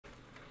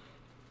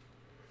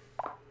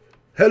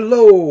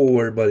Hello,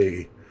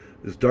 everybody.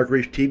 This is Dark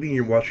Rage TV, and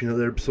you're watching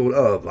another episode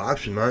of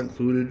Auction Not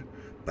Included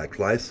by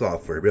Clyde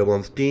Software. Available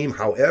on Steam.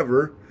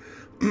 However,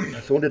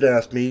 someone did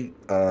ask me,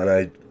 and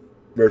I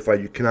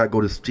verified you cannot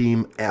go to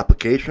Steam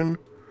application,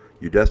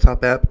 your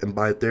desktop app, and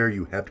buy it there.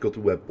 You have to go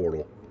to the web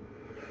portal.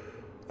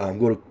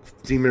 Go to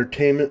Steam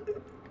Entertainment,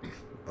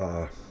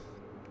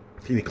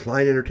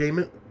 Client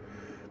Entertainment.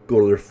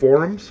 Go to their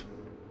forums,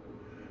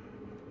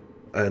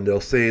 and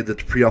they'll say that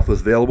the pre-alpha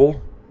is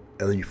available.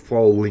 And then you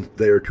follow a link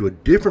there to a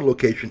different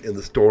location in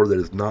the store that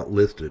is not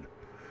listed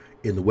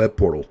in the web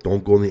portal.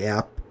 Don't go in the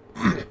app.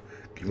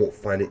 You won't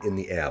find it in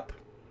the app.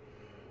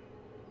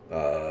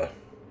 The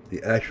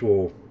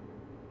actual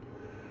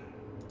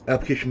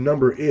application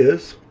number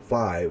is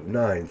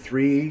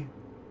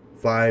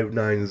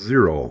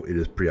 593590. It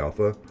is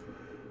pre-alpha.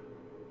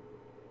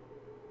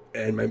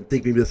 And I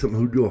think maybe that's something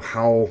who do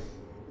how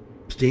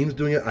Steam's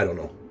doing it. I don't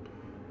know.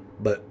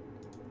 But,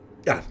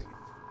 yeah.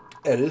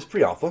 And it is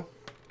pre-alpha.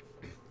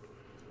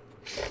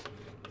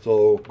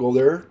 So go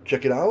there,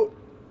 check it out.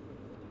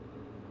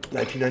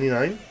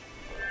 $19.99.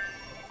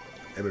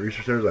 And my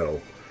research center's idle.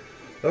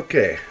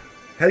 Okay.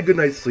 Had a good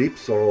night's sleep,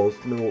 so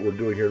let's know what we're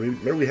doing here.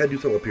 Remember we had to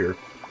do something up here.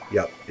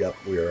 Yep,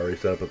 we are already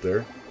set up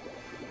there.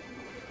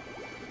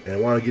 And I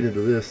want to get into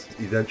this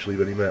eventually,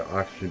 but I need my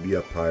oxygen to be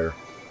up higher.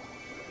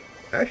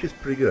 Actually,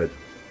 it's pretty good.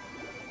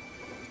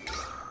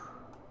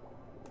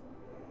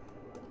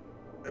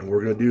 And what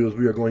we're going to do is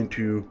we are going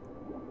to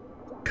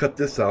cut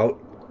this out.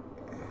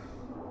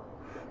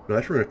 No,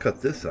 actually, we're going to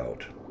cut this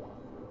out.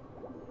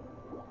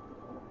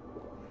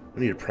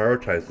 We need to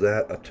prioritize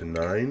that up to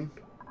 9.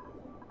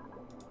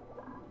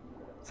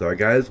 Sorry,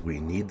 guys, we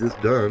need this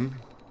done.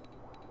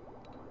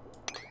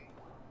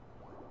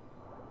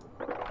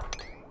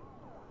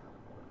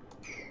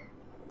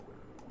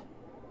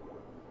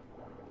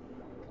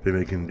 If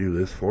anybody can do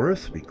this for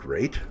us, it'd be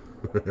great.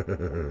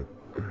 Because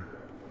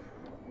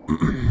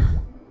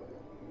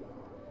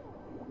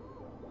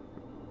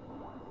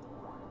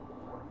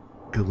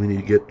we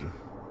need to get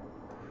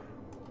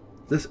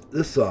this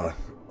stuff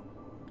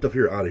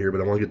here out of here,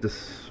 but I want to get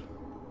this.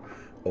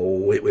 Oh,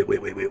 wait.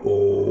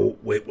 Oh,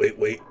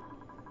 wait.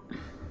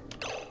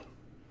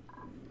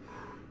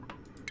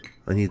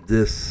 I need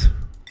this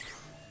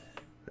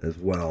as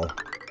well.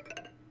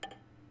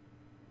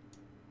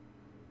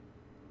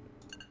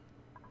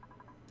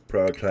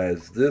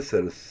 Prioritize this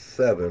at a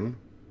 7.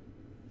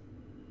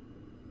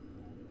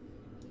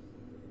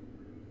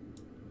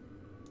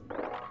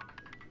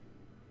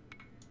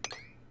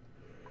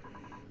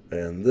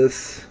 And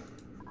this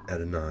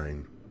at a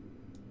 9.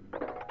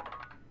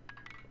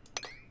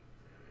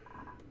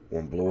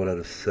 One blow it at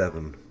a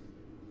 7.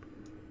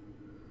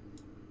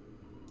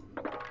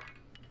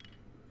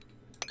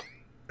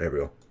 There we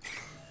go.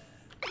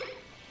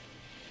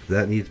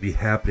 That needs to be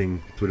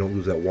happening so we don't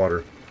lose that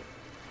water.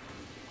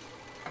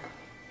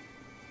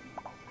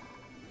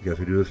 You guys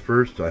can do this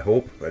first, I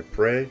hope, I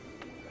pray.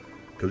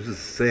 Because this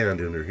is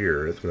sand under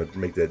here. It's going to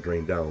make that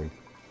drain down.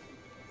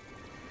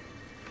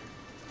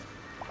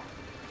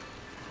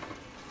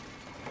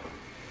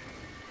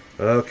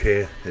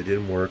 Okay, it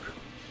didn't work.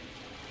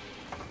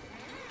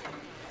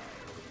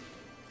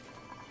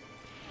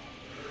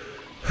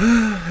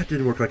 It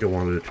didn't work like I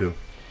wanted it to.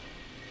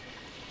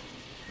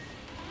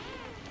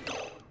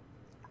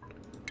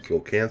 So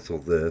cancel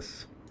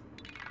this.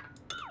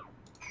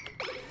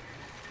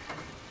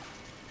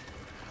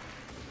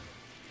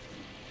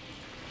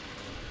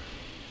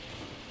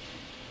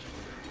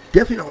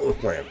 Definitely not the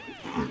plan.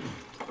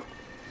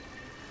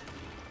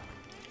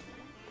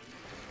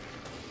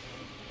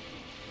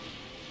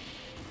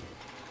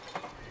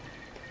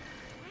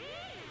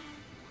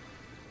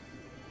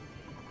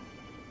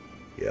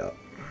 Yeah.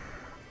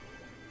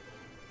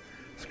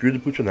 Screwed the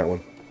pooch on that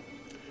one.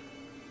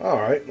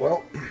 Alright,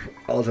 well,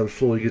 I'll just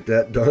slowly get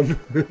that done.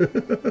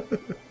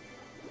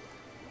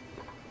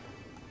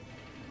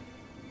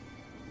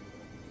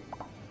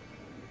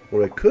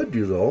 What I could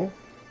do, though,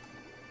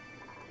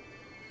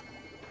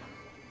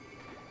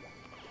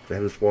 if I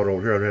have this water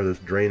over here, I'd have this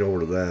drain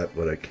over to that,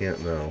 but I can't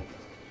now.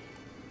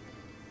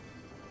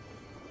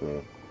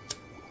 So.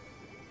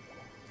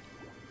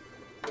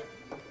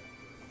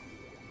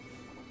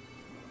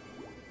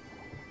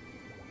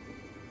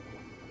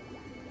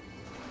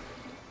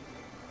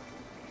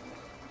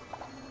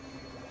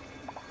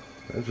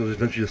 That's what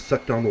eventually just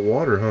suck down the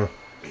water, huh?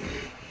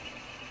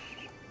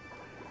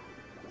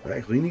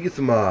 Alright, so we need to get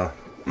some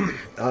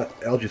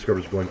algae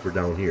scrubbers going for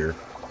down here.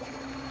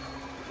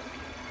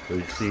 So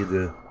you see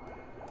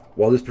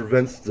while this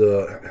prevents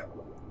the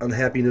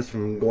unhappiness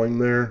from going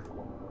there,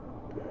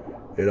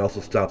 it also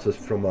stops us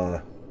from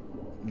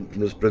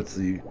this prevents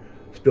the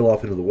spill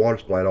off into the water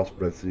supply. It also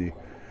prevents the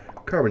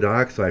carbon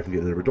dioxide from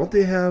getting there. But don't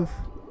they have?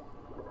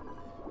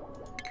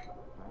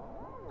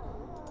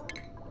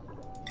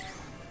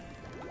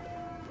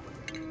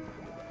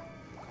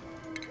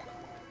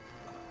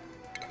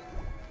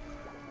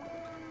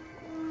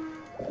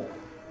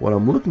 What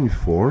I'm looking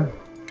for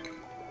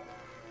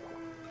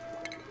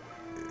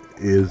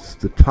is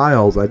the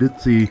tiles. I did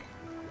see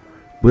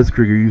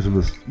Blitzkrieg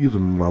using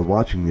him while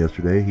watching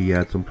yesterday. He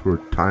had some sort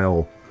of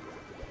tile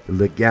to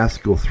let gas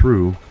go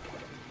through.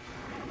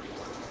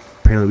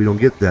 Apparently we don't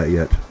get that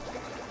yet.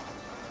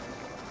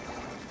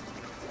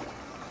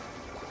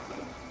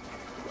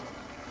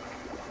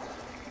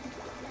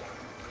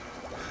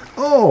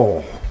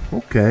 Oh,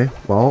 okay.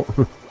 Well,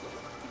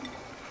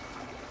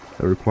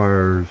 that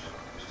requires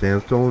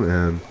sandstone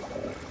and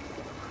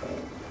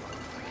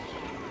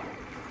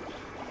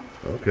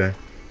okay.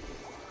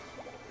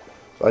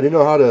 I didn't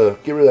know how to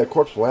get rid of that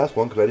corpse from the last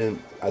one because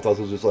I thought this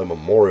was just like a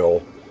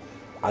memorial.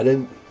 I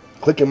didn't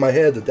click in my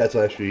head that that's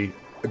actually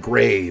a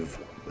grave.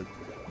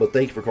 But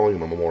thank you for calling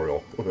him a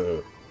memorial.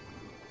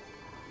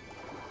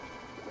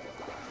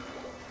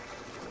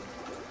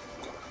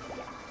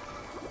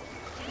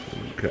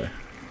 Okay.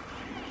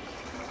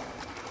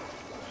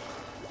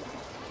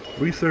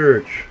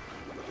 Research.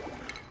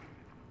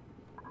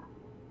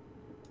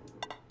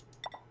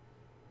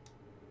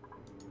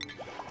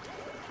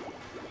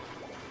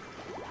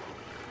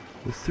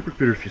 This super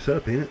computer she set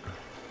up, ain't it?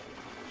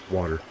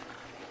 Water.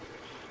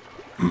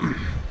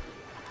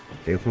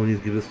 If we need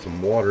to give us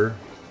some water,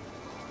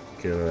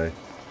 can I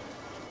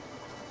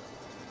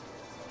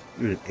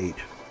do an 8?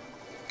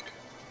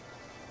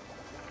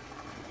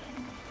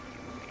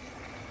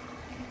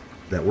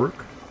 That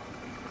work?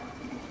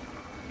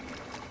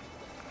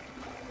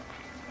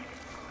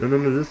 No,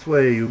 this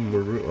way you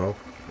maroon. Well,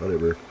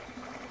 whatever.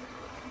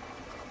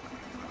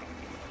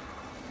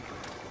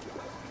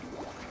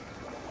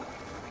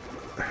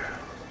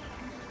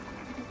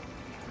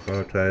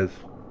 Prioritize.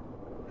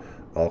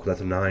 Oh,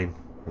 that's a 9.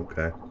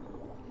 Okay.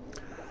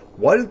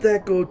 Why did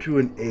that go to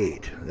an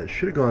 8? That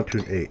should have gone to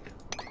an 8.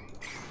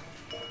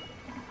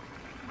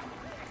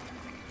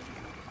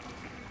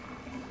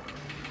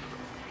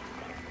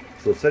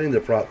 So setting the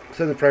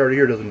priority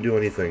here doesn't do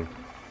anything.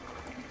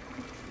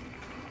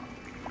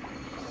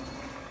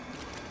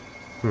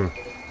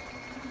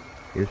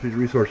 Insufficient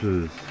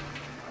resources.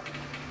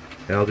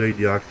 Algae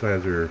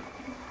deoxidizer.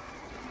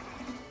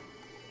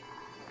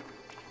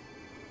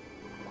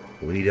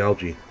 We need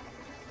algae.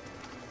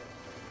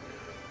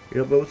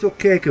 Yeah, but it's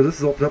okay because this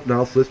is opened up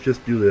now, so let's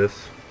just do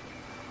this.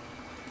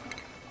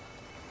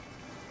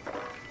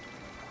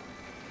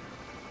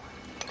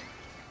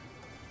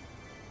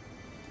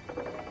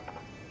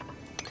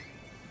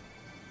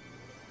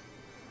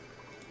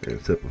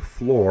 And set up a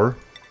floor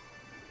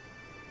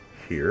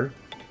here.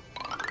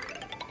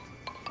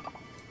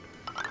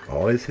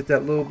 Always hit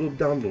that little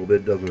down a little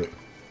bit, doesn't it?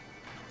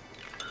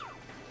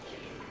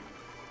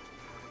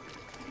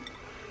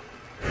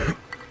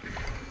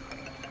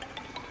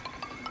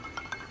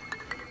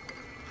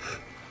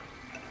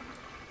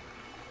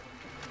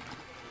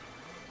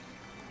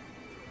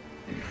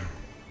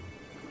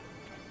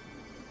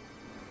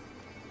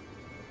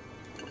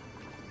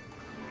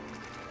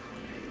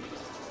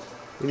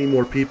 We need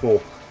more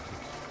people.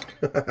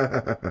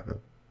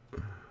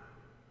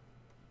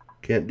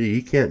 Can't dig.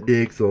 He can't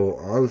dig, so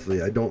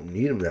honestly, I don't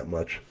need him that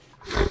much.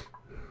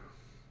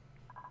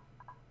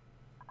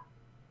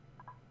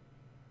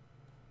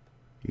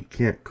 He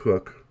can't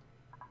cook.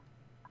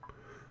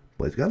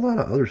 But he's got a lot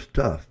of other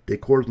stuff.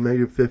 Decor's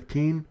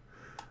 -15.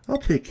 I'll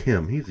take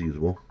him. He's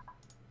usable.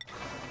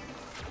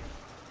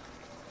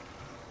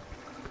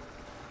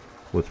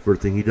 What's the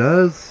first thing he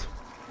does?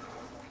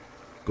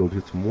 Go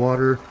get some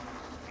water.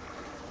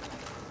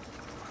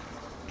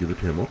 Give it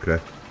to him. Okay.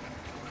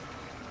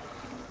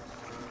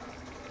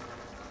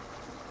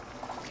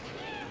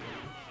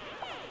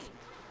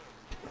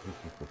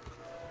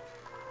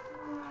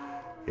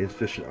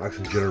 Insufficient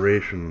oxygen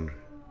generation.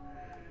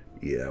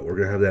 Yeah, we're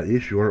going to have that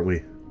issue, aren't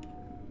we?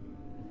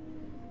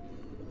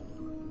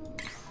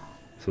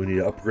 So we need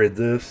to upgrade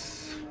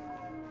this.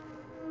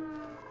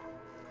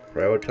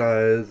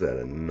 Prioritize at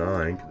a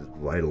 9 because it's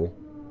vital.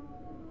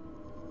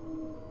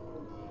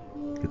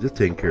 Get this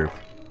taken care of.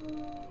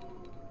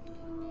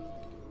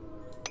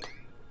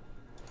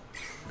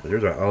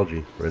 There's our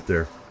algae right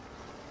there.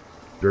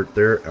 Dirt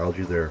there,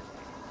 algae there.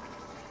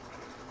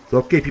 So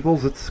okay, people,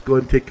 let's go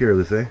ahead and take care of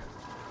this, eh?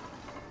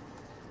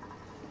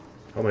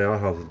 How my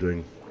outhouse is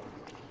doing?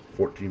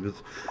 14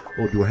 visits.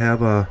 Oh, do I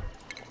have a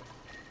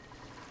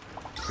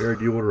air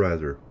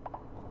deodorizer?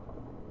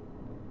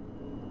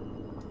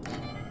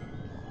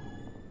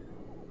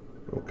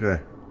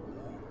 Okay.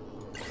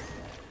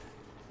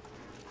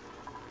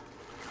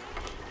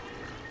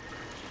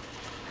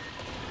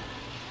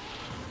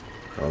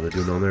 How are they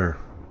doing down there?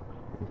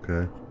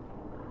 Okay.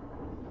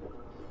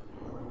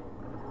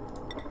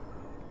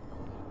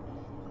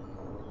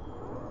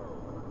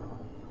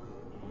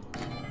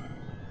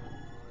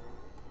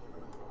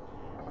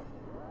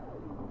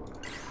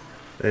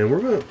 And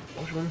we're gonna,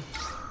 which one?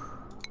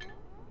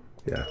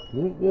 Yeah,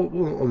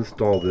 we'll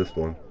install this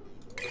one.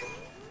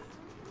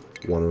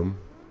 One of them.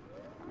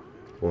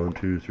 1,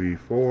 2, 3,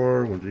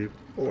 4. 1, 2,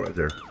 4 right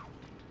there.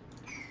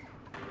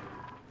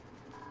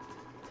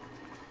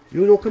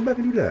 You don't come back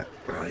and do that.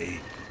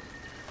 Right.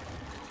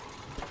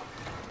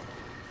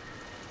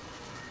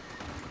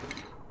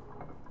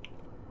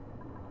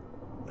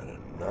 And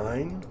a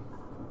 9.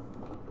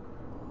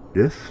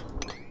 This.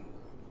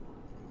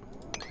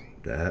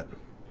 That.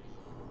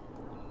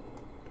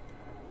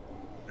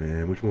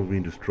 And which one's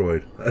being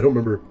destroyed? I don't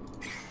remember.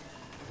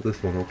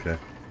 This one, okay.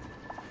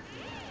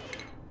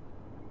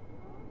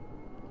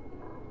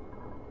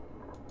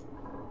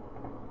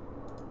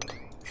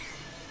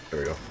 There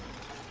we go.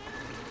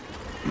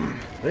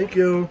 Thank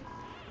you.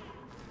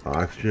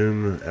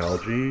 Oxygen,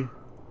 algae.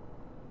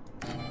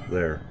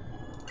 There.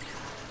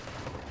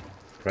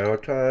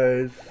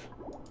 Prioritize.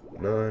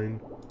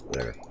 9.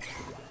 There.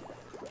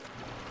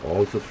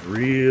 All this stuff's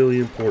really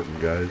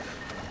important, guys.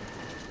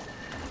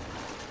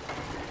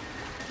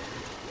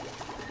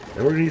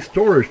 And we're gonna need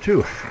storage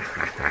too.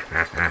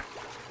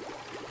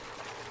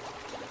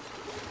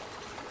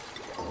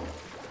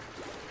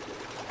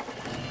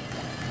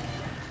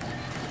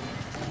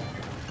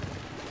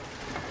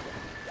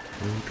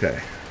 Okay.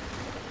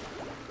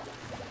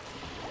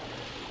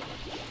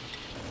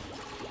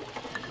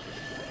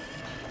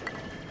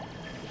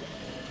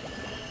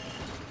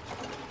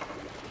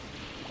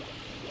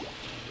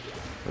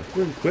 Let's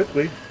move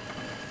quickly.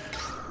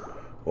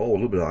 Oh, a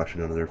little bit of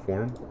oxygen under there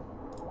for him.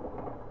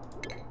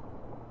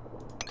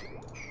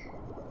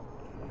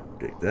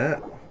 Take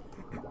that.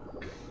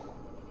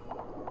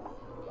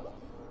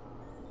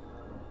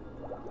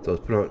 So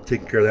let's put on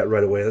taking care of that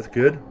right away. That's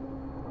good.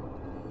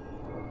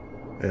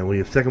 And we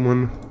have a second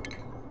one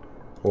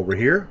over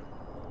here.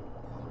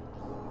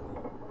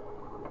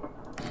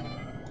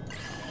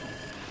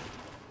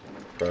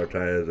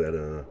 Prioritize at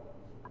a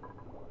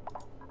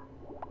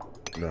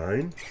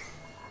 9.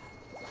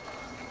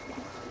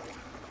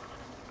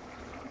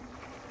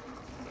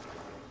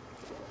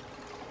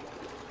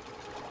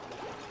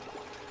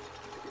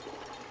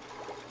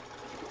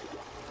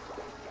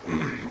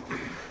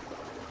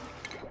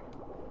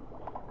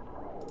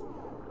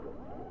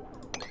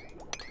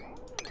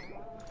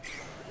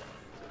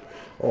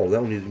 Oh,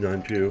 that one needs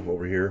 9 too,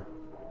 over here.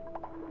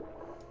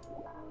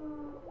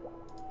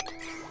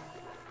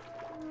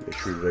 Make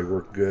sure that they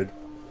work good.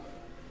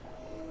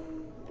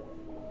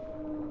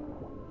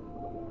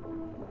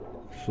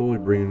 Slowly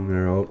bringing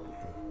them out.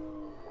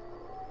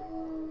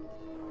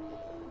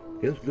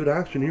 It's good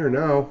oxygen here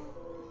now.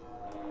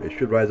 It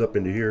should rise up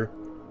into here.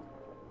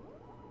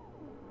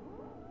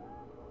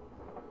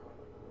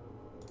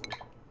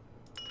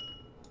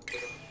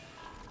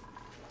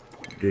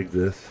 Dig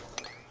this.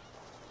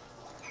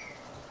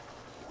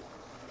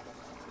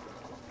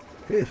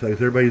 Okay, so I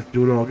guess everybody's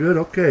doing all good.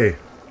 Okay.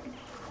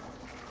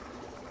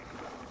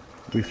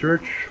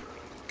 Research.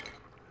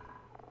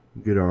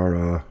 Get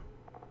our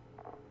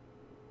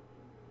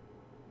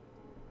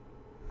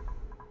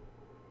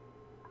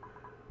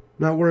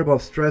not worry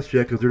about stress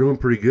yet because they're doing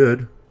pretty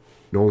good.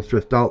 No one's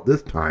stressed out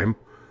this time.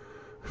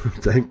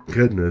 Thank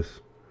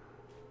goodness.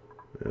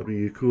 That'll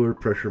be cooler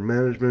pressure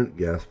management,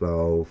 gas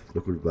valve,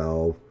 liquid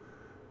valve.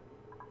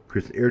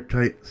 Creates an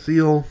airtight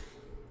seal.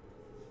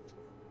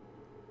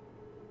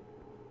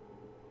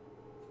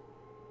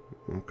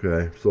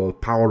 Okay, so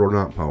powered or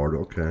not powered,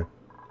 okay.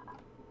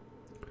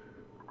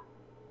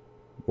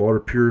 Water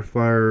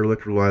purifier,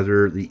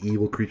 electrolyzer, the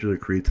evil creature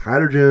that creates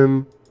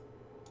hydrogen.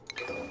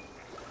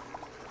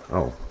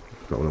 Oh,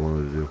 that's not what I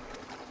wanted to do.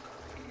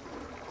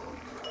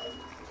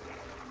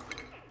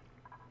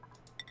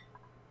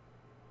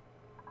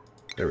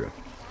 There we go.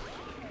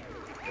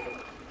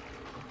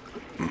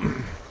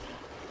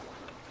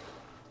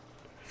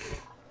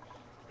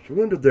 So we're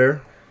going to do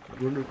there.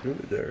 We're going to do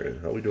there.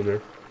 How are we doing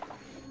there?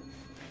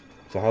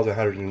 So how's the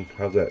hydrogen,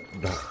 how's that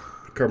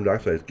carbon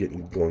dioxide is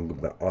getting going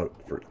out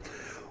for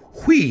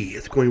whee,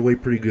 it's going away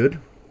pretty good.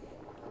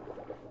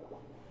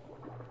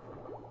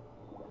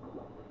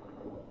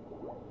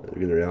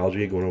 Getting their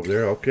algae going over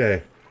there, okay.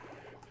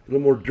 A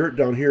little more dirt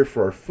down here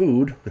for our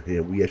food.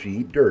 And we actually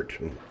eat dirt.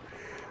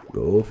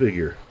 Go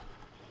figure.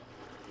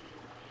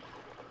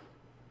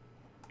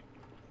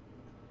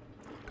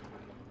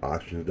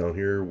 Oxygen down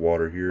here,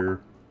 water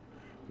here,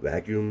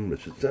 vacuum.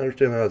 Let's just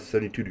understand how it's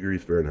 72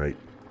 degrees Fahrenheit.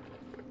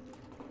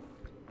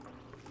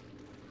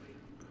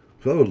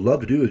 So what I would love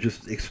to do is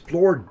just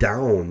explore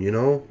down, you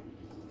know?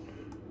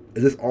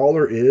 Is this all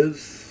there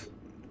is?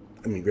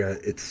 I mean,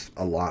 granted, it's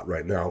a lot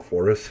right now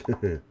for us.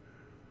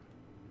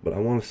 But I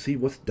want to see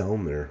what's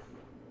down there.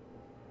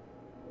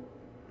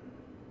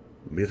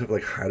 Maybe it's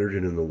like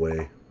hydrogen in the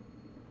way.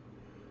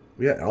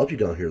 We got algae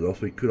down here, though,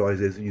 so we could always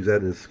use that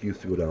as an excuse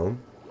to go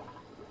down.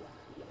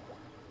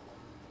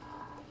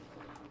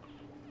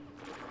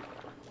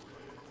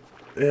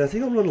 And I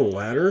think I'm on a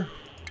ladder.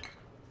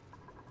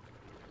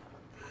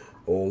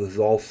 Oh, this is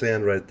all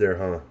sand right there,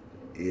 huh?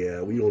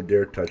 Yeah, we don't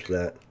dare touch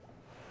that.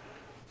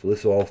 So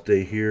this will all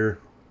stay here.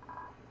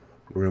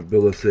 We're going to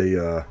build us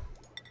a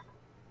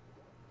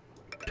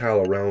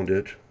tile around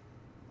it.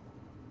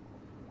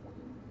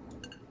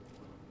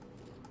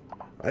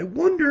 I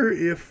wonder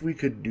if we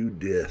could do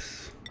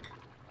this.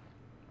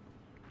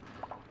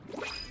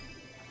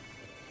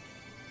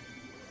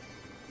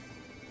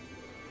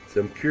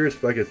 So I'm curious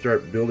if I could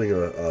start building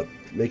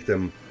make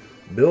them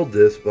build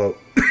this without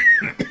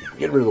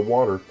getting rid of the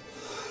water.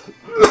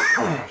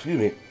 Excuse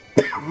me.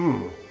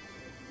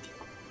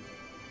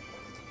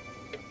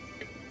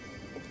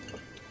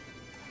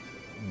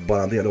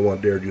 bottom thing. I don't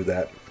want to dare do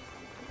that.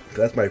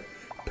 That's my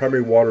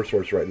primary water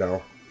source right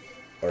now.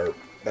 Or,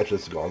 that's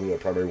just gone. My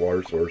primary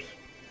water source.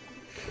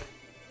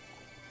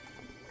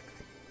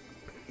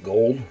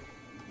 Gold.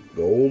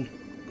 Gold.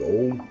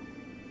 Gold.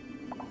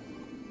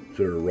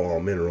 Considered a raw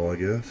mineral, I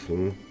guess.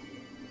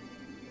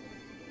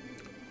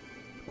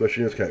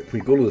 Question is, can we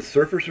go to the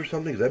surface or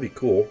something? 'Cause that'd be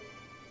cool.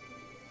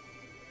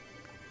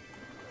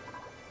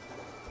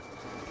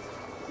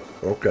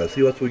 Okay, let's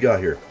see what we got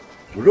here.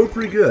 We're doing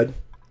pretty good.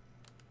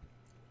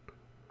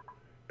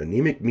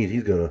 Anemic means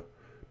he's gonna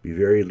be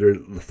very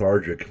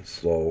lethargic and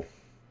slow.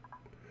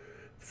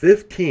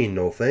 15,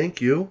 no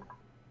thank you.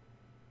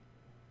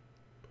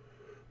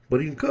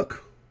 But he can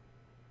cook.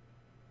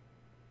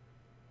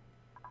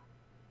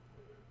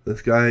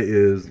 This guy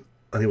is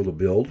unable to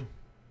build.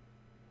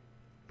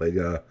 Like,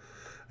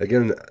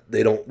 again,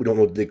 we don't know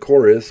what the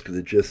decor is because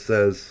it just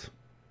says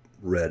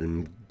red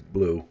and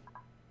blue.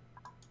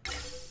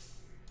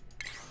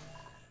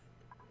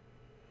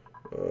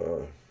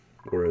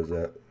 Where is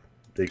that?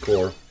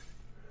 Decor.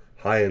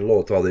 High and low,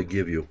 it's all they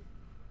give you.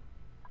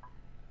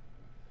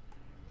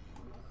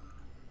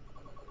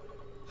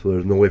 So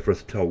there's no way for us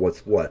to tell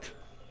what's what.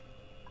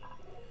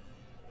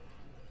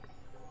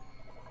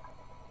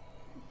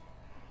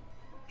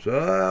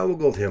 So we'll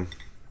go with him.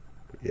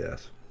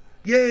 Yes.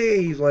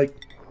 Yay! He's like...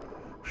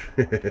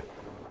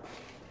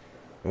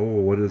 Oh,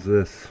 what is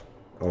this?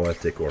 Oh,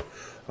 that's decor.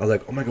 I was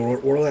like, oh my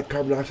god, where did that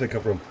carbon dioxide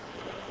come from?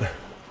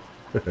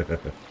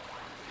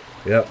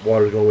 Yep,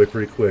 water's going away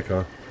pretty quick,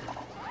 huh?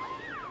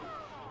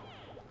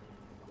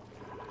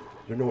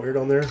 Is there no air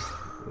down there?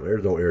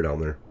 There's no air down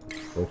there.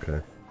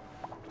 Okay.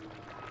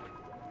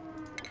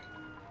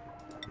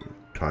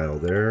 Tile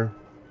there.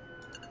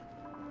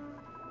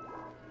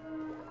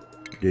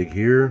 Dig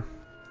here.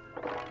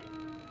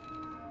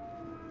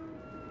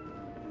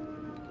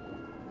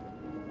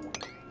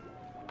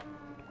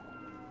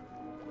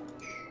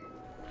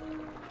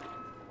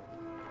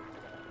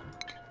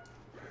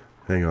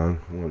 Hang on,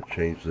 I want to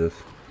change this.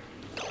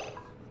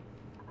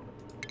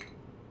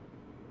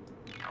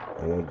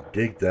 I want to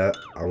dig that.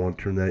 I want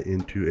to turn that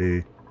into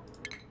a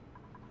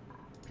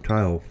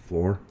tile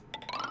floor.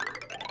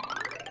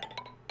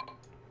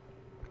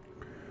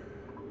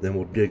 Then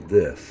we'll dig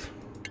this.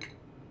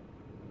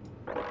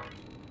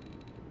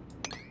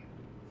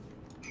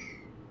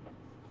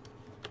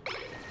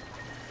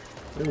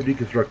 Then we'll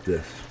deconstruct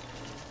this.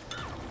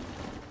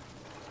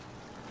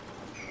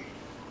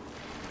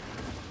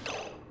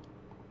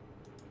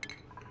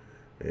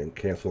 And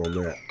cancel on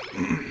that.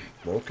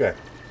 Okay.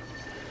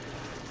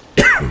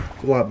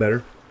 It's a lot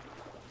better.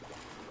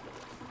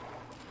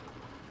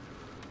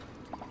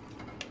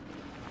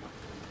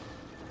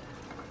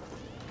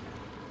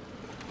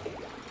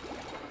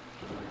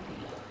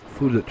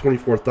 Food's at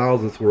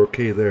 24,000, so we're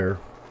okay there.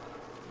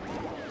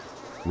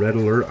 Red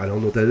alert. I don't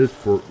know what that is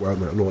for. Well, I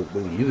don't know what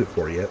we use it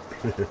for yet.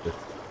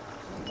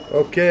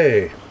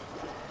 Okay.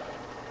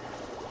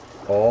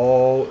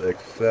 All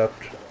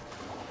except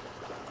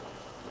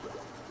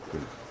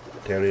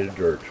contaminated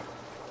dirt.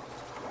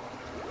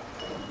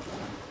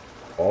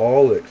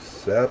 All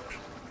except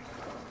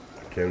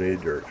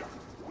contaminated dirt.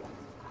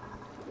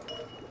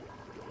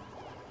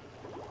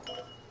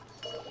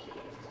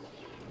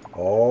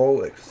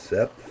 All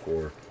except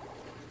for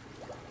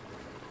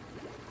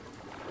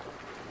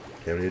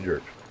contaminated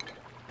dirt.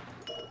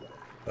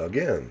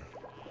 Again.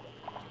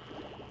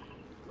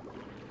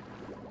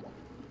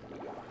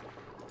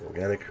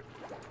 Organic.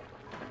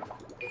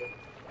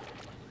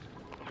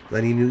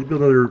 I need to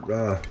build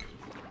another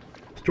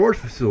storage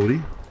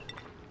facility.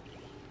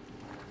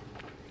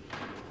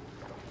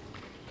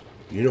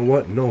 You know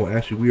what? No,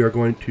 actually we are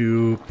going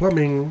to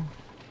plumbing.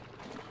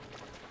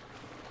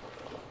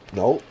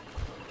 No.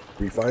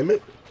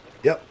 Refinement.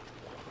 Yep.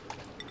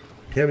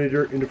 Contaminated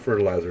dirt into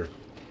fertilizer.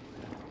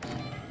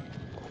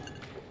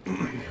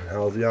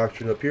 How's the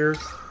oxygen up here?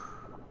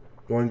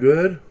 Going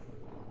good?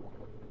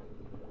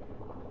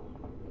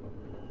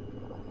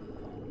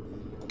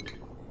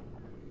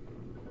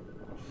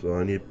 So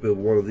I need to build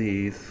one of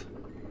these.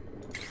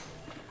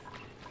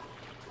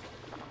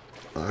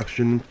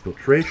 Oxygen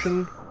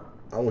filtration.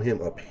 I want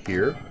him up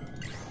here.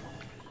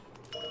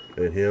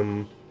 And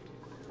him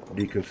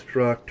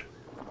deconstruct.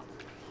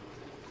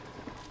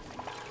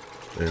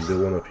 And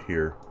build one up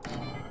here.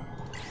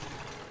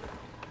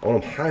 I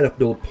want him high enough to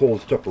be able to pull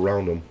the stuff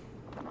around him.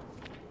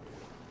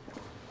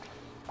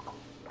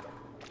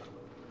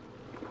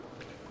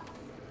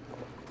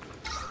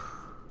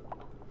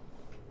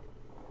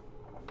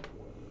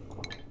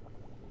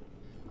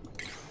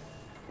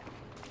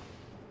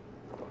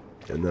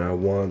 And then I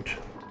want,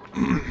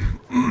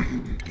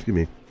 excuse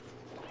me,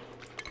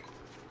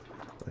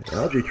 my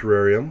algae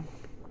terrarium.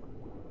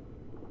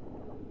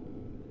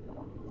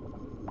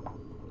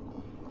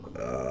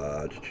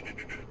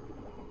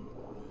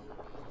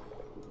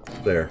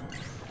 There.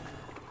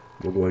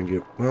 We'll go ahead and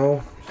get,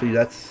 well, see,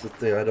 that's the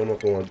thing. I don't know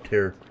if I want to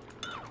tear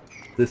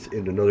this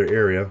into another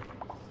area.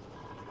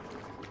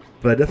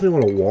 But I definitely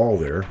want a wall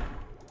there.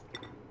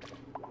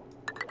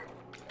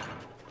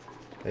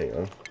 Hang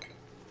on.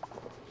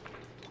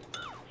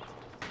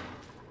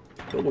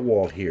 Build a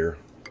wall here.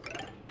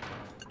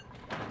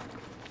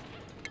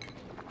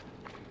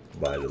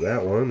 By to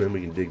that one, then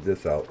we can dig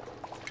this out.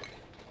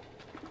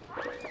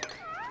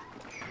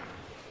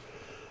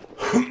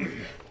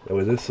 That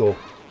way this will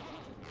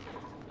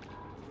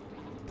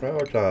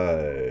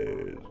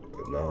prioritize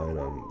 9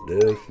 on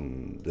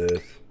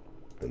this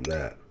and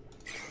that.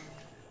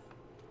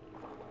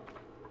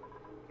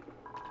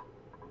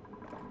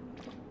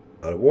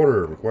 Out of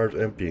water, requires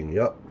emptying.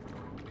 Yep.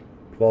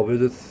 12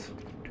 visits,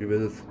 2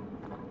 visits.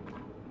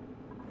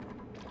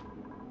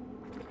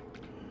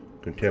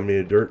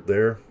 Contaminated dirt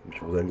there,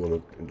 which will then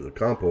go into the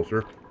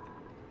composter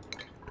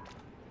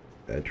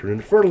and turn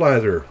into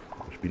fertilizer,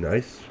 which would be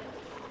nice.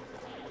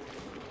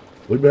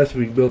 Would be nice if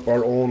we could build up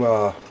our own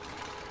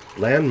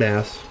land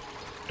mass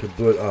to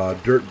put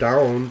dirt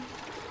down,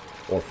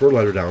 or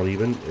fertilizer down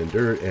even, and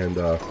dirt, and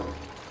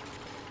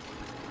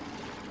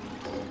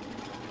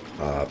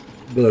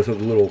build us a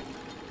little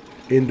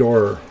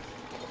indoor,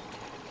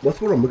 what's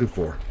what I'm looking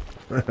for?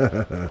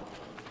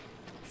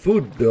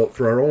 Food built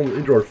for our own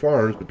indoor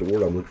farms, but the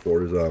word I'm looking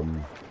for is,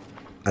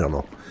 I don't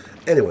know.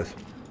 Anyways,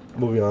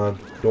 moving on.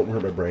 Don't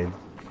hurt my brain.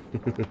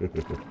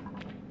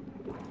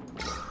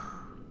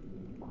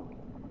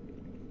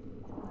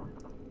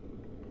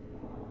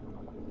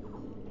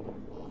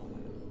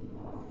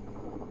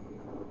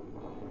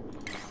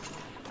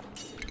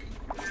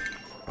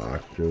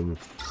 Oxygen.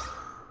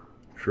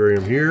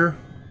 Tritium here.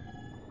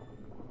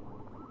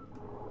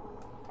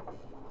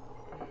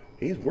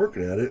 He's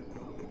working at it.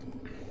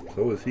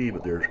 So is he,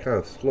 but they're kind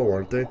of slow,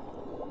 aren't they?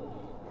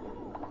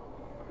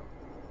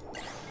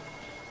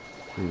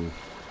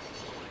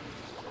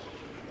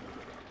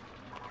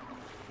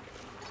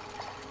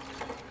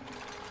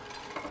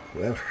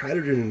 We have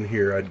hydrogen in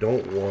here. I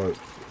don't want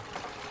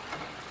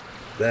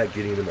that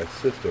getting into my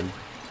system.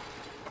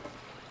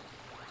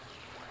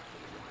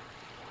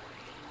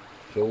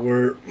 So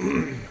we're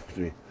excuse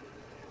me,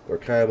 we're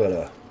kind of at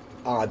a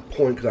odd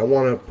point because I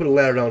want to put a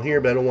ladder down here,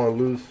 but I don't want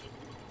to lose.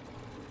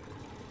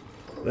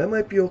 That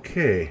might be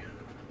okay.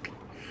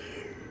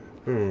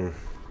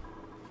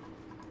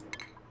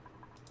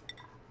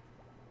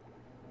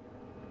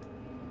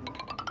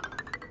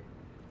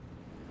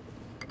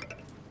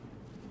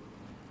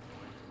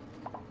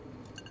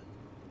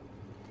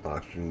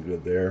 Oxygen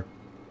good there.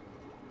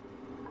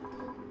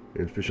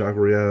 And fish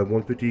aqua, we have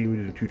 150, we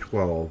do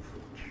 212.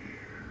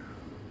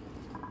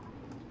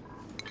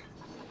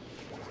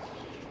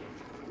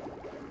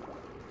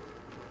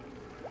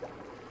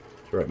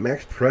 So we're at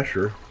max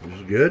pressure, which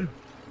is good.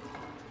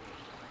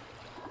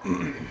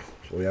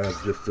 So yeah,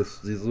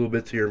 just these little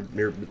bits here,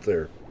 bits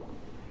there.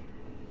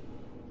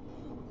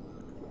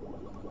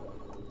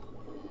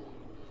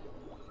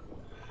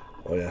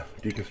 Oh yeah,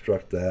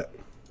 deconstruct that.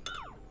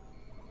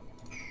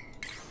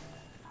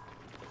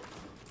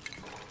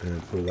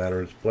 And put a ladder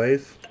in its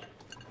place.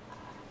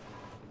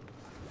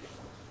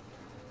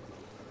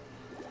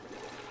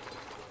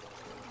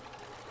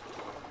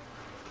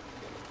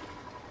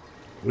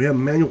 We have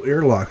manual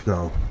airlocks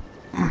now.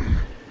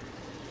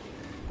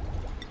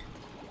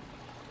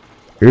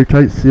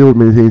 Airtight seal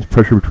maintains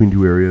pressure between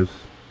two areas.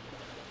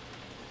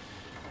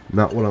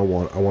 Not what I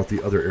want. I want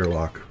the other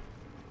airlock.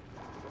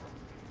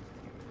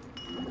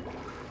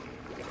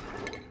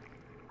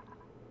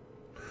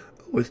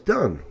 Oh, it's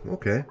done.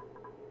 Okay.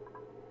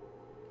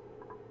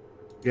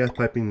 Gas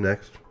piping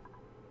next.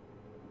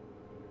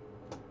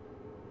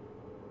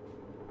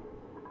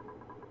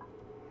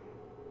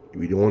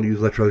 We don't want to use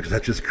electrolysis because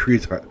that just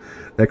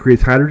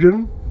creates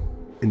hydrogen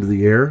into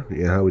the air.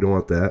 Yeah, we don't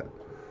want that.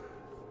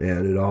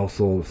 And it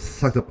also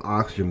sucks up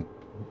oxygen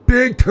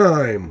big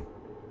time.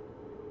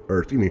 Or,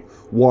 excuse me,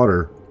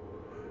 water.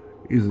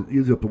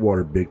 Uses up the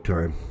water big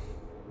time.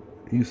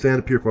 Use sand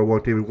to purify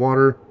water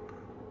water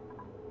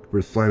for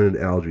slime and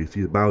algae.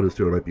 See, the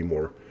biodistiller might be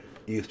more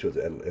used to it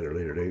at a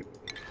later date.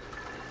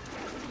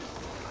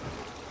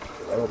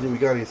 I don't think we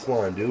got any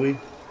slime, do we?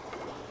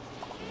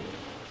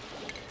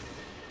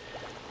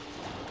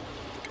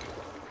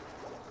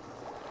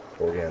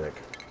 Organic.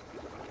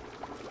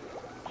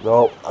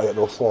 No, I got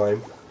no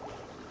slime.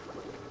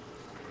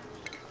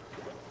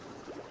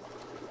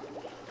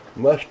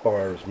 Mush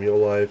bars, meal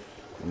life,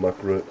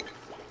 muckroot.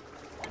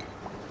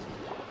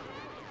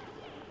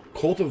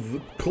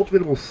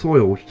 Cultivatable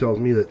soil, which tells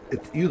me that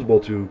it's usable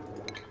to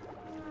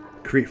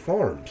create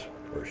farms,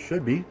 or it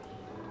should be.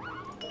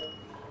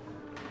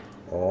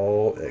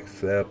 All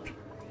except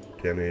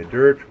contaminated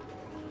dirt.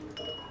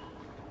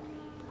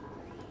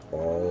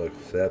 All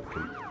except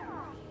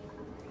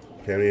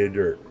contaminated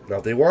dirt. Now,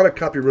 if they want to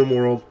copy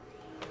RimWorld,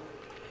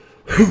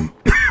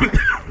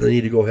 they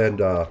need to go ahead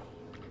and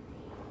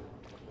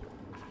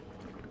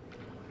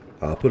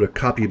put a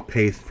copy and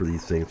paste for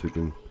these things so we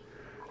can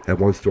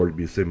have one storage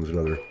be the same as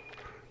another.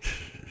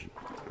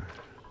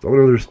 So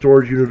another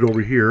storage unit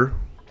over here.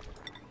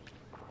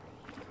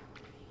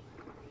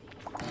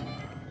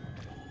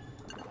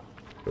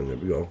 And there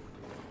we go.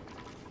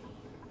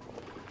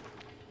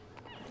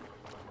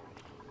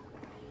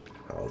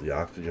 How's the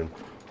oxygen?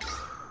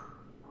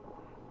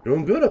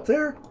 Doing good up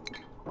there.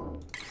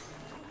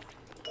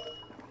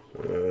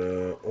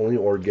 Only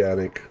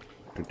organic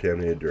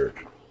contaminated dirt.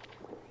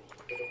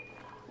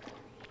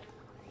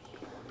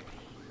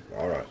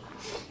 Alright.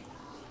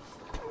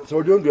 So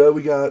we're doing good.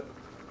 We got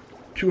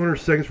 200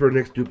 seconds for our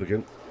next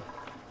duplicate.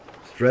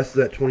 Stress is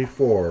at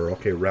 24.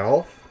 Okay,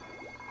 Ralph.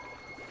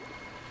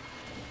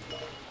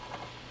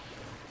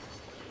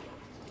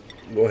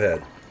 Go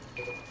ahead.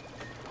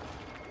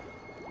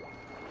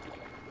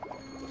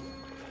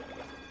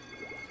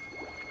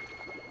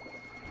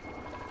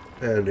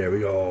 And there we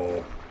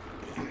go.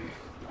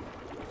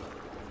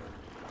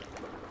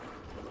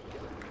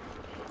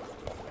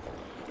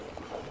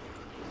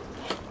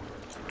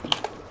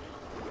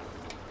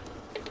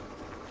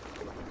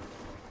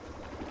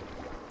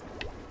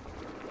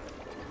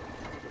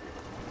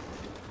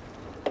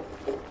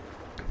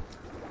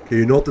 Okay,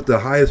 you note that the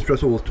highest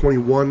stress level is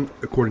 21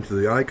 according to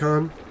the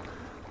icon,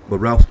 but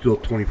Ralph's still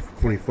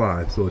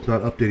 25, so it's not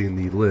updating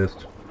the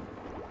list.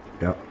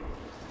 Yeah.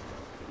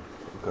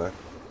 Okay.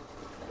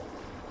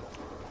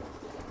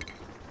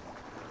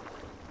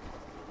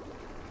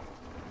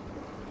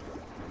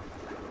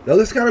 Now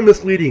this is kind of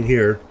misleading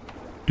here.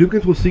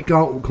 Duplicates will seek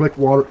out and collect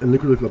water and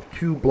liquid up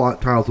 2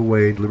 block tiles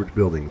away and deliver to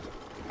buildings.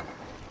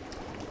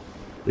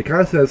 It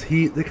kind of says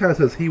he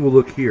will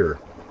look here,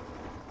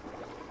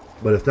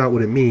 but it's not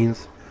what it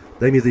means.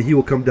 That means that he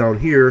will come down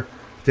here,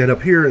 stand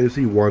up here, and you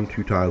see 1,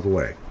 2 tiles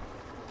away,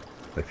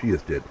 like she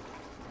just did.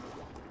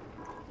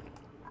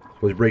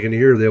 So when you break into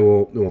here, they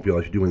won't be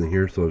able to do anything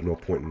here. So there's no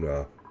point in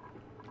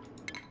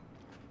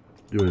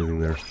doing anything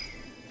there.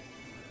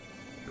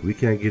 We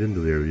can't get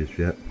into there just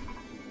yet.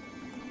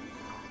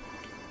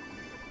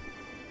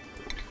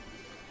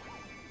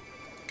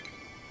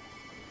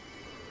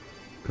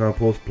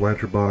 Compost,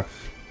 planter box.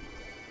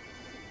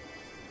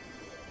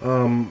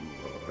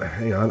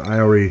 Hang on, I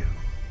already...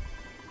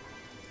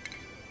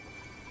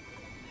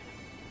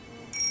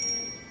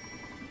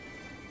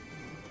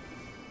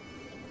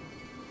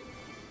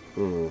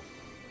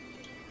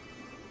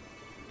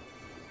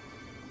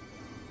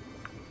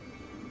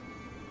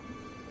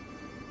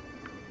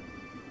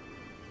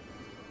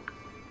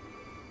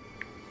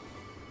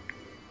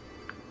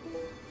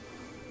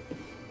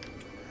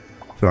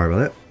 Sorry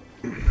about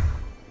that.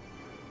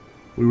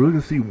 We were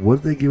looking to see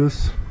what they give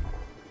us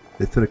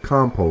instead of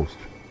compost.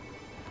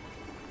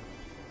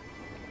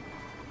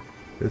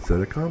 Instead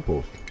of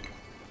compost.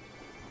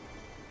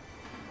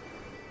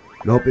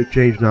 Nope, it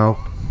changed now.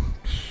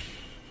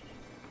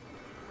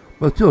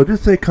 But still, it did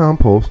say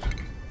compost.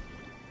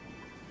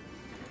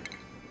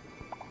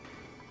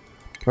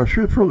 I'm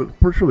sure,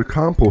 pretty sure the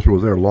composter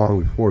was there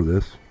long before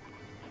this.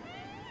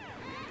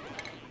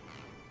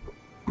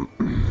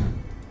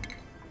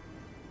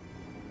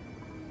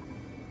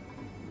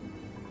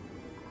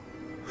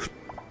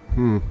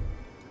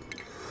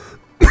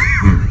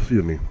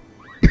 Excuse me.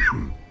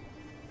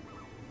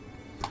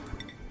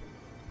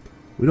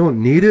 We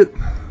don't need it.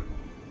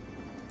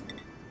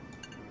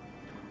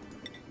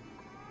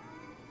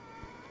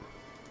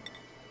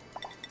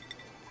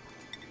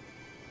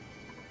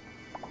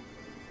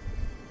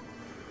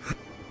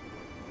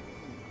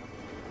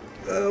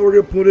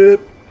 We're gonna put it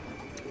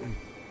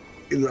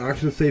in the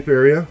oxygen safe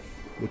area,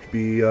 which would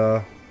be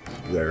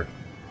there.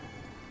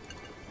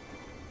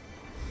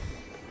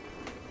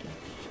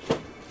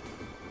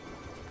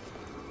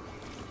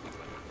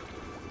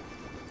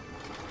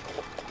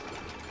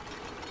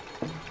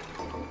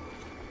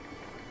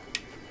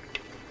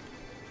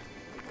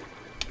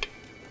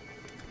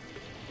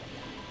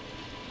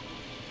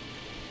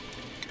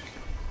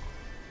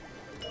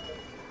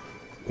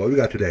 What we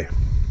got today?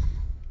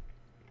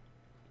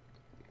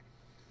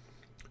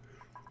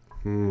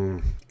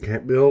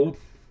 Can't build.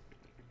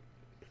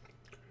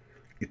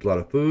 Eats a lot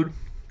of food.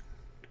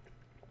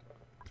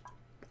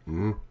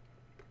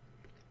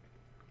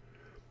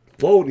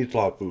 Float eats a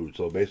lot of food,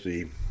 so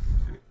basically,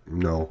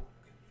 no.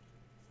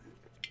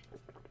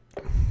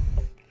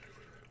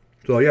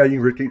 So yeah,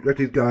 you can wreck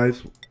these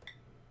guys,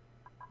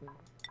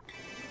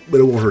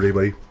 but it won't hurt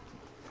anybody.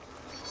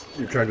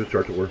 You're trying to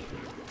start to work.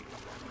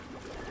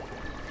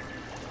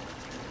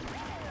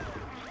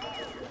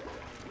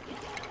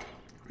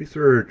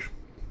 Research.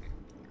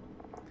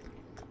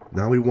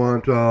 Now we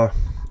want, oh,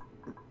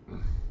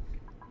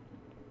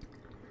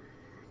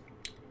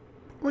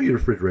 your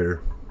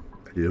refrigerator.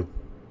 I do.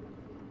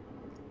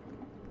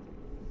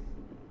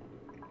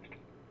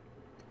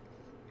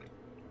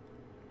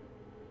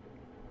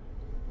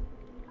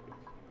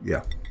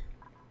 Yeah.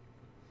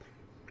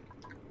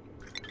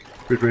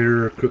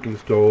 Refrigerator, cooking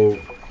stove.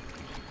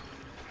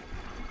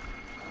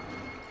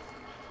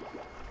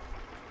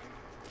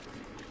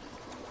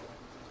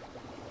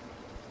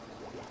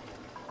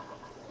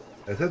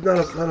 It says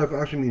not enough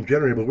oxygen being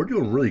generated, but we're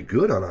doing really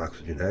good on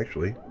oxygen,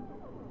 actually.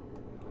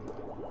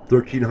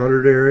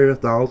 1,300 area,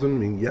 1,000. I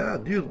mean, yeah,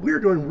 dude, we're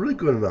doing really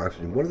good on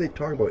oxygen. What are they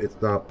talking about? It's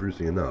not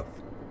producing enough.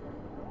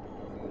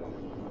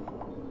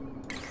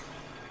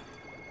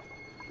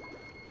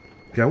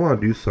 Okay, I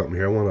want to do something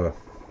here. I want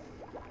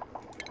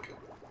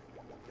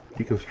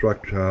to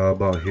deconstruct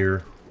about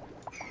here.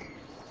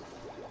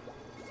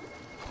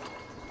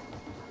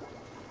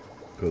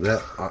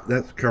 Because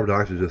that carbon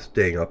dioxide is just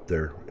staying up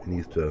there. It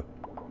needs to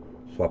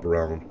swap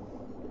around.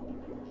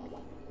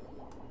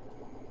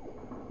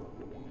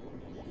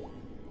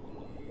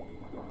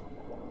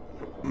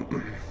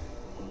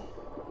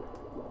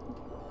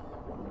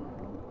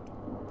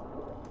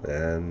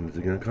 And is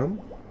it gonna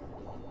come?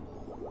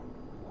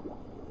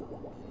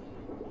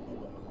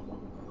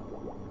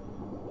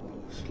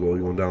 Slowly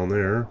going down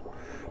there.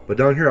 But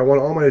down here, I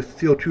want all my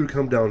CO2 to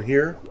come down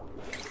here.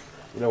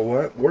 You know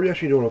what? We're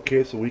actually doing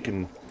okay, so we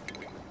can.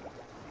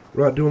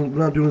 We're not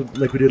doing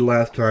like we did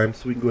last time,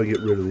 so we can go ahead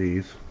and get rid of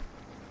these.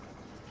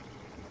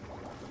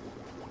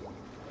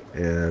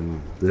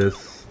 And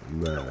this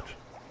and that.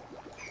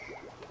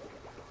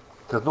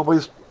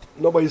 Because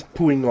nobody's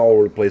pooing all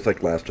over the place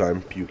like last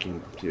time,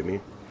 puking, see me.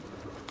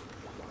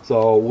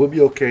 So we'll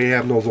be okay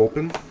having those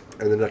open,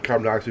 and then the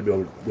carbon dioxide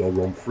will be able to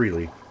roam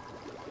freely.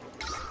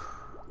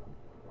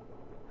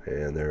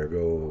 And there it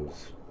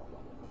goes.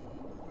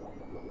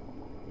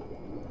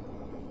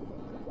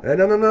 Hey,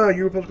 no,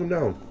 you were supposed to come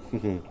down.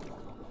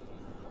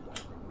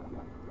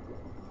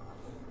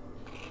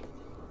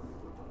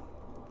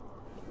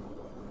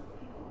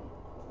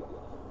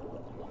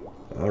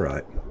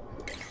 Alright.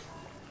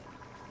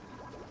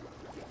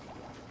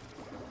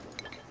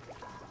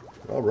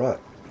 Alright.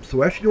 So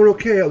we're actually doing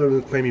okay, other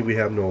than claiming we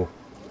have no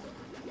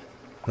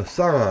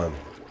Hassan.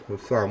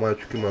 Hassan, why don't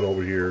you come on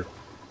over here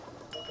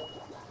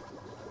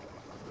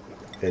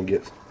and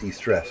get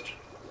de-stressed.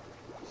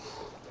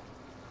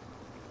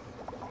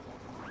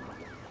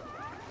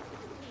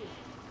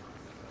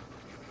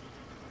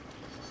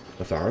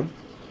 Hassan?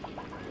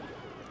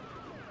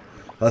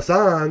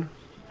 Hassan?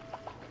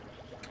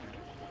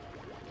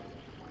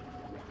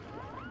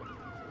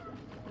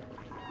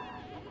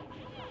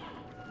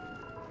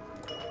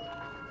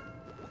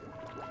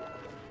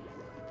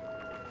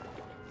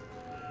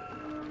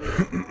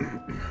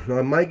 Now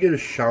I might get a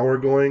shower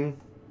going.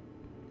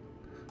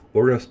 But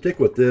we're going to stick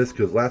with this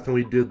because last time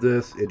we did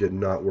this, it did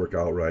not work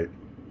out right.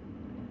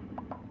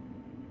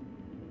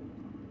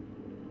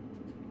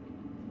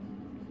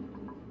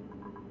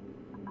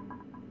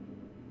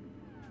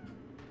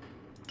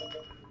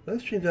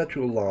 Let's change that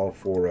to allow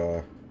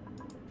for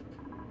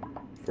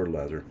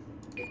leather.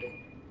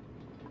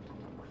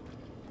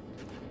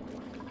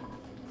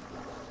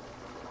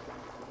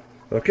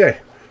 Okay,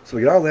 so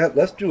we got all that.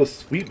 Let's do a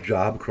sweep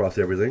job across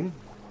everything.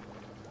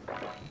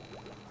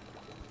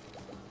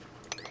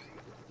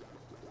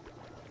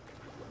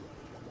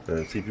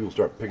 And see if people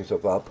start picking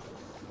stuff up.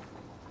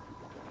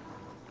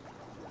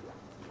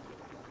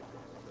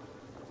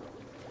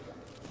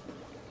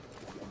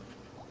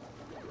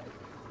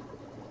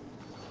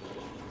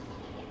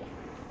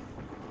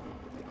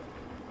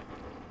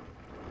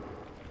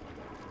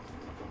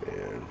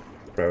 And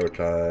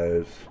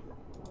prioritize.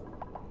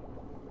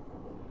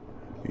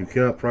 You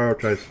cannot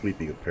prioritize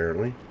sweeping,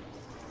 apparently.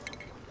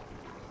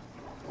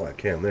 Oh, I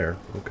can there.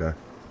 Okay.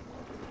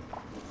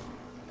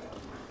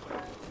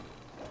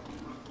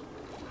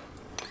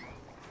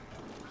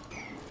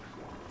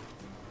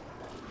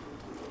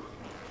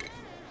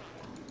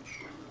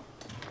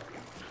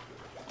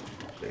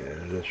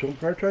 Does it show up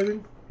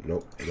prioritizing?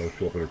 Nope, it don't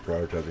show up under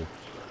prioritizing.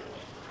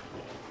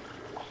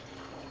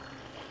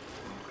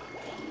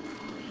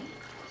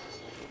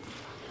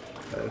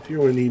 If you're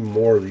going to need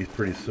more of these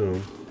pretty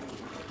soon.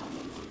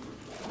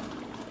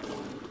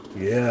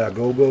 Yeah,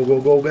 go,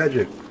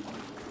 Gadget.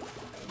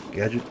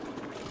 Gadget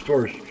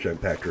storage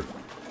compactor.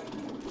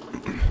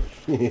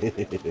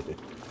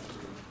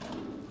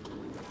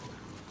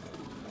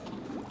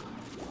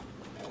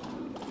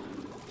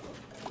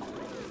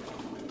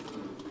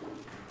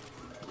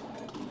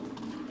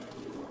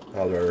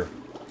 How's our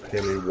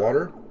contaminated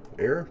water?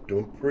 Air?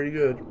 Doing pretty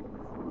good.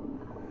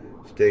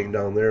 Staying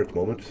down there at the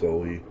moment, so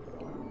we...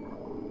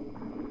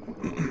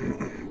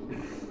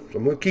 So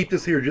I'm going to keep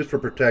this here just for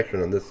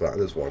protection on this side,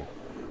 this one.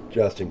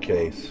 Just in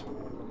case.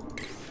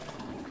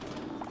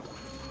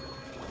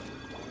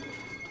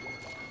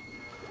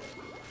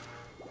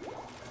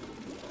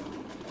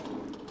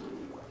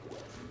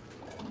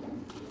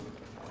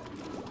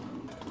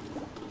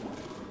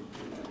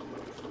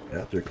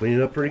 Yeah, they're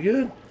cleaning up pretty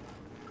good.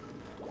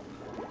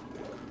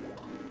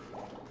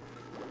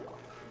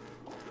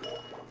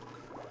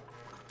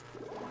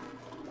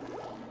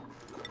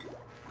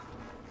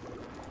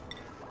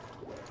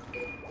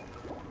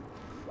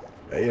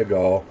 There you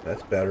go.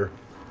 That's better.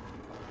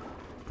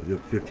 We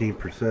got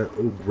 15%.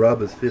 Oh,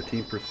 grub is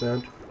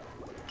 15%.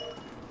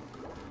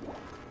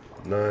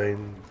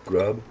 9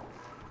 grub.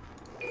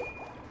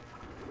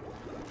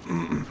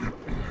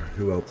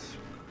 Who else?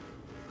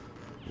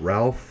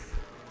 Ralph.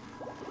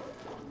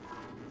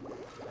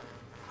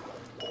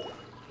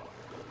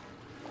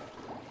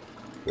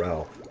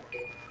 Ralph.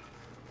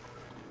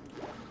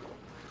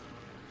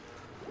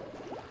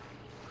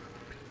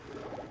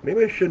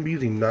 Maybe I shouldn't be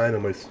using 9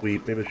 on my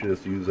sweep. Maybe I should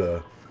just use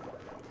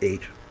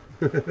 8.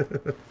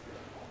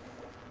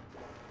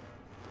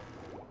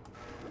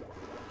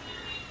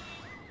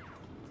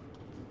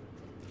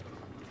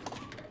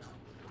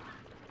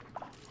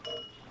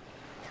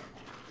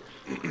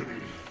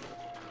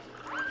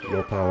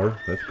 No power.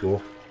 That's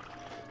cool.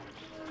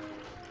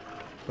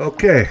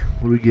 Okay,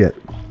 what do we get?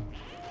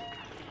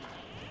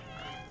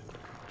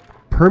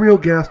 Permeable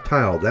gas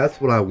tile.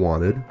 That's what I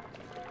wanted.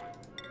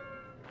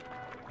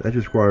 That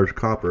just requires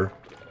copper.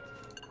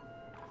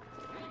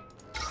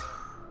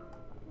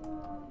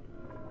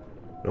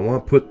 I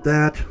want to put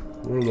that,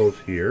 one of those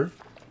here.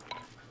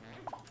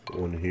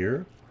 One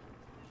here.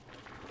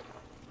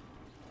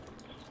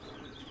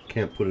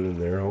 Can't put it in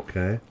there,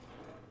 okay.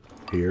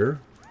 Here,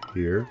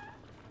 here,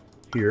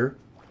 here,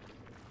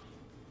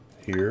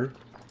 here,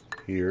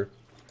 here,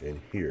 and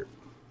here.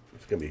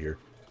 It's going to be here.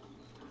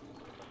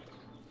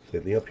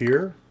 Same thing up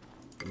here,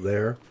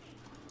 there,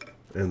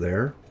 and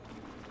there.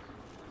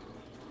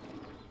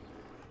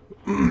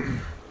 And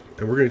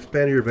we're going to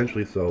expand here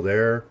eventually, so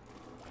there,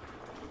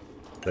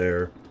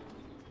 there,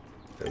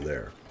 and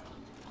there.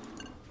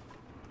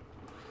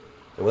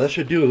 And what that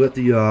should do is let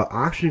the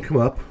oxygen come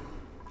up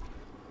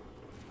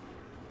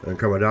and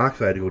carbon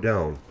dioxide to go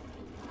down.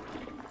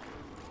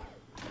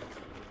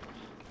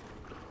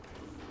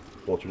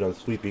 Once we're done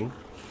sweeping.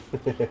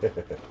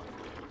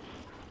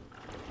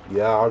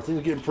 Yeah, our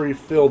thing's getting pretty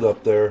filled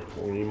up there.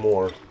 We need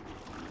more.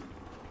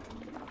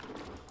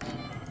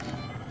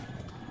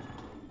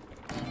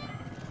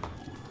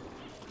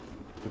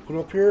 We put it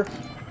up here?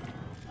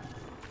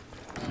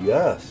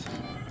 Yes.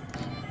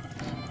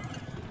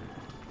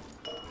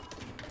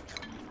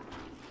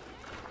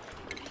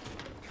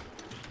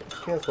 Let's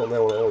cancel on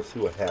that one. I want to see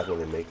what happens when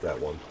they make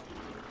that one.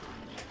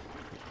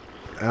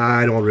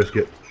 I don't want to risk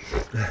it.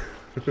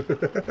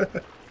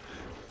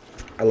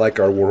 I like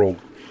our world.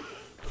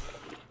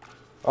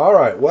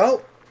 Alright,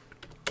 well,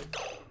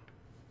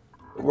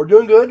 we're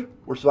doing good.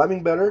 We're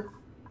surviving better.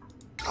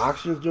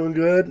 Oxygen's doing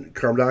good.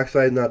 Carbon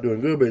dioxide not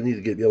doing good, but it needs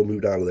to be able to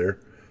move out of there.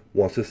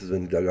 Once this has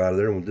been dug out of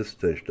there, and when this is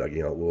finished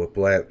digging out, we'll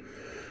plant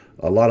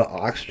a lot of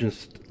oxygen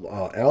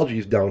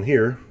algae down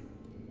here.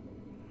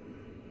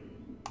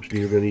 Which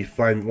means we're going to need to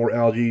find more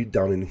algae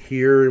down in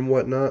here and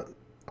whatnot.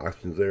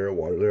 Oxygen's there,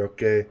 water there,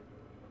 okay.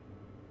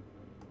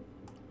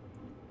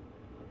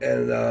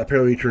 And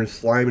apparently we turn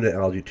slime into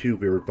algae too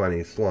if we ever find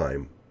any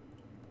slime.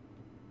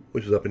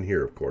 Which is up in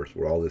here, of course,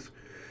 where all this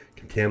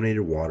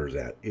contaminated water's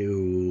at.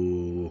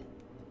 Ew.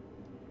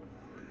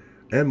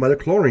 And by the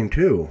chlorine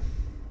too.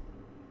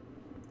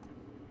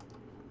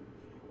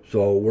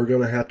 So we're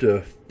going to have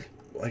to,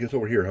 I guess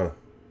over here, huh?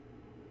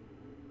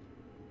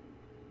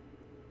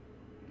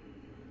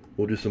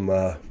 We'll do some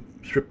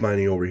strip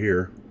mining over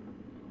here.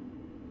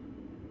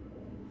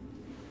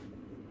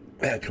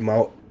 And come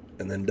out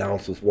and then down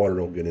so this water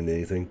don't get into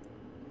anything.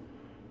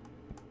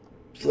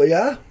 So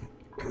yeah,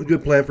 a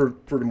good plan for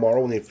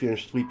tomorrow when they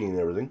finish sweeping and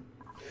everything.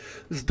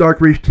 This is Dark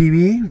Rage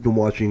TV. You've been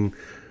watching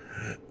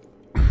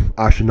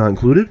Oxygen Not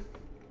Included.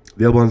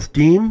 Available on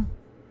Steam.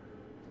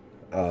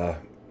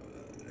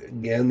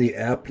 Again, the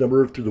app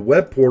number through the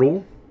web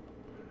portal.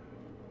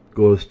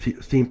 Go to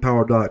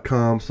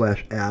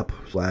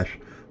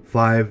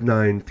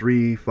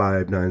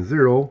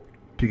steampower.com/app/593590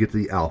 to get to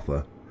the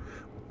alpha.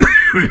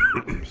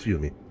 Excuse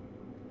me.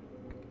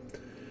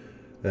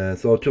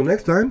 So until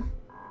next time,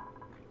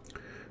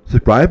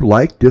 subscribe,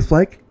 like,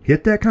 dislike,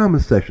 hit that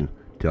comment section.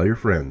 Tell your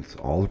friends.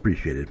 All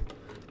appreciated.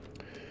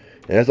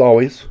 And as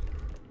always,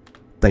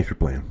 thanks for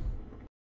playing.